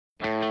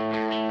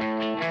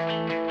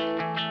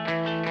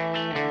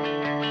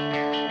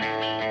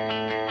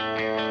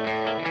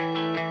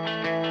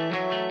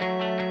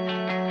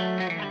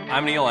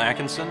I'm Neil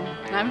Atkinson.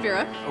 I'm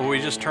Vera.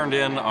 We just turned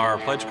in our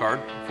pledge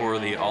card for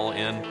the All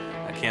In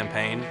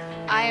campaign.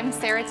 I am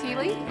Sarah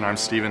Teeley. And I'm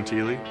Stephen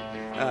Teeley.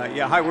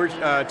 Hi, we're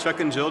Chuck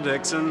and Jill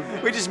Dixon.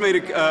 We just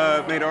made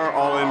our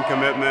all-in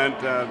commitment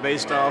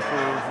based off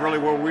of really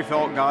where we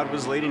felt God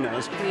was leading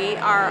us. We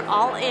are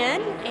all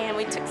in, and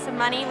we took some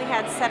money we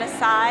had set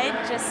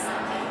aside, just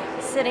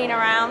sitting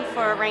around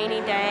for a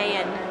rainy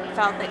day, and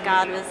felt that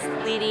God was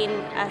leading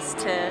us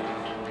to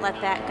let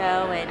that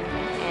go and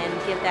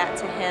give that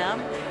to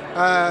Him.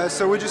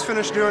 So we just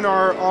finished doing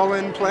our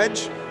all-in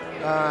pledge,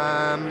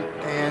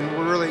 and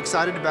we're really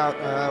excited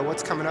about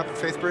what's coming up at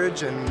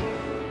Faithbridge and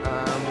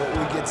what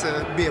we get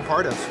to be a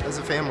part of as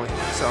a family.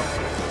 So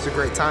it's a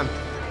great time.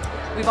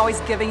 We've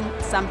always given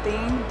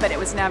something, but it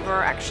was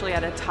never actually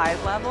at a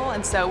tithe level,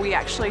 and so we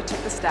actually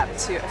took the step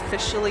to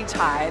officially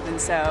tithe,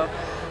 and so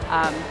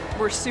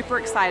we're super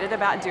excited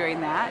about doing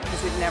that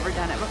because we've never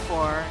done it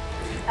before.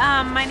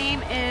 My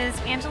name is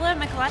Angela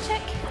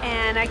Mikulacek,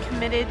 and I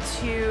committed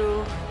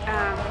to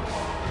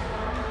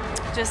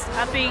just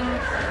upping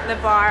the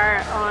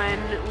bar on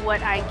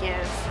what I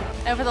give.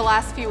 Over the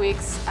last few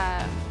weeks,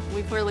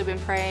 we've really been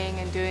praying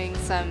and doing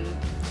some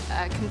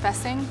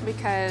confessing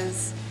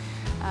because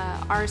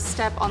our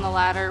step on the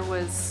ladder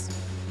was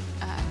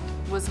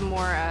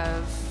more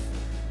of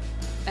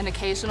an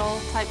occasional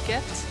type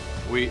gift.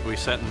 We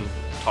sat and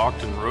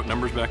talked and wrote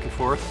numbers back and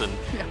forth, and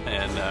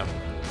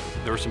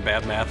there was some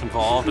bad math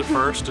involved at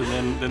first,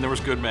 and then there was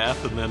good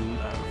math, and then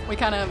we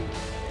kind of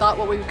thought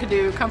what we could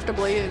do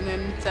comfortably, and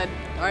then said,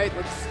 all right,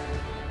 let's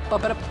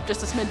bump it up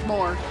just a smidge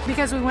more.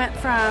 Because we went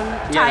from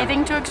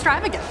tithing to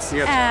extravagance,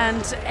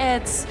 and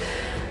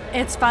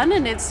it's fun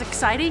and it's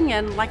exciting,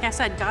 and like I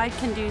said, God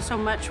can do so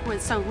much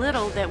with so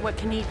little that what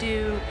can He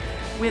do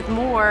with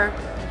more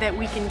that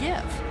we can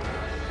give?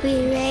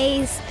 We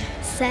raised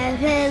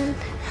 $705.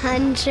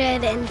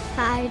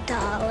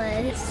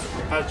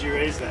 How did you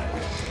raise that?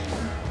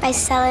 By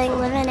selling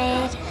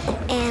lemonade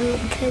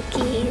and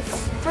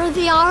cookies. For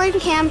the All-In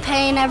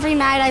campaign, every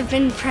night I've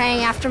been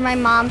praying after my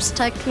mom's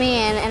tucked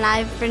me in, and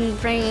I've been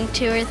bringing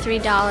 $2 or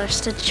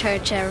 $3 to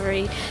church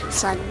every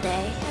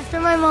Sunday.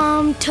 After my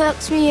mom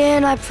tucks me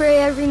in, I pray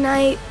every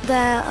night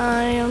that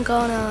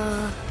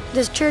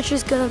this church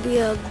is gonna be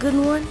a good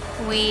one.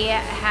 We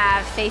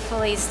have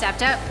faithfully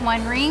stepped up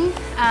one ring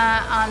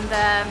on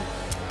the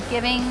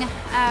giving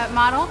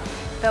model,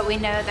 but we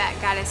know that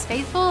God is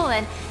faithful,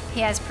 and He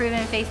has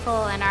proven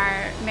faithful in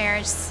our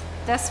marriage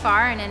thus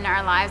far and in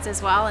our lives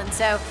as well, and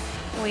so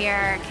we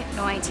are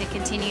going to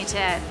continue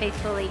to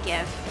faithfully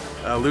give.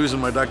 Losing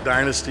my Duck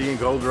Dynasty and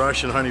Gold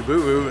Rush and Honey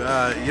Boo Boo,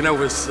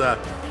 was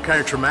kind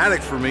of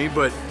traumatic for me,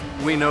 but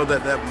we know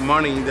that that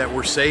money that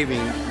we're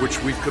saving,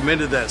 which we've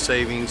committed that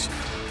savings,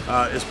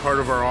 is part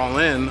of our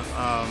all-in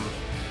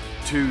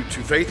to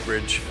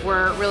Faithbridge.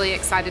 We're really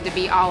excited to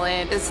be all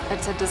in. It's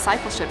a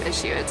discipleship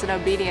issue. It's an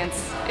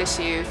obedience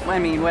issue. I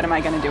mean, what am I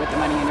going to do with the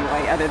money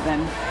anyway, other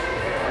than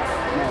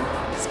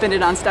spend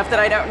it on stuff that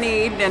I don't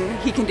need, and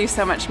He can do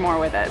so much more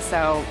with it.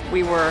 So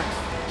we were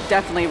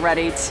definitely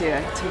ready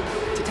to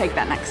take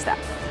that next step.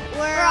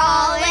 We're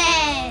all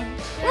in.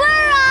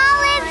 We're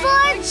all in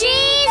for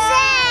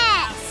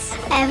Jesus.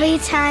 Every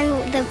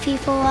time the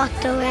people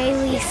walked away,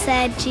 we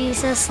said,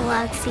 Jesus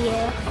loves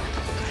you.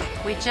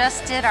 We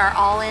just did our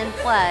all-in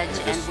pledge,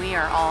 and we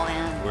are all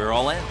in. we're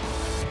all in.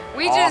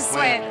 We just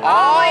went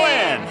all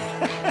in.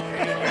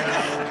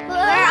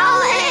 We're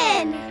all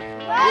in.